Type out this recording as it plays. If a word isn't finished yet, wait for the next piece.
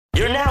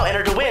You're now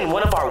entered to win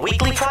one of our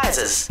weekly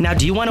prizes. Now,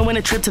 do you want to win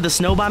a trip to the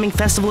Snowbombing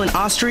Festival in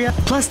Austria,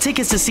 plus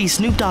tickets to see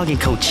Snoop Dogg and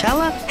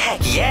Coachella?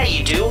 Heck yeah,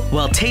 you do.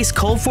 Well, taste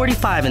Code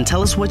 45 and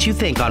tell us what you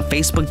think on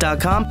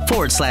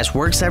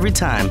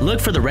Facebook.com/WorksEveryTime.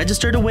 Look for the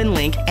Register to Win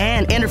link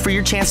and enter for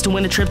your chance to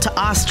win a trip to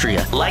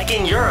Austria. Like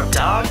in Europe,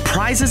 dog.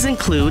 Prizes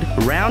include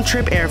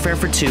round-trip airfare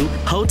for 2,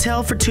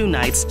 hotel for 2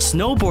 nights,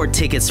 snowboard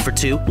tickets for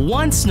 2,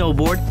 1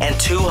 snowboard, and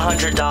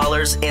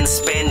 $200 in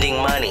spending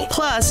money.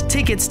 Plus,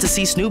 tickets to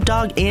see Snoop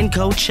Dogg and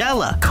Coachella.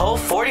 Code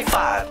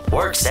 45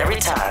 works every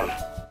time.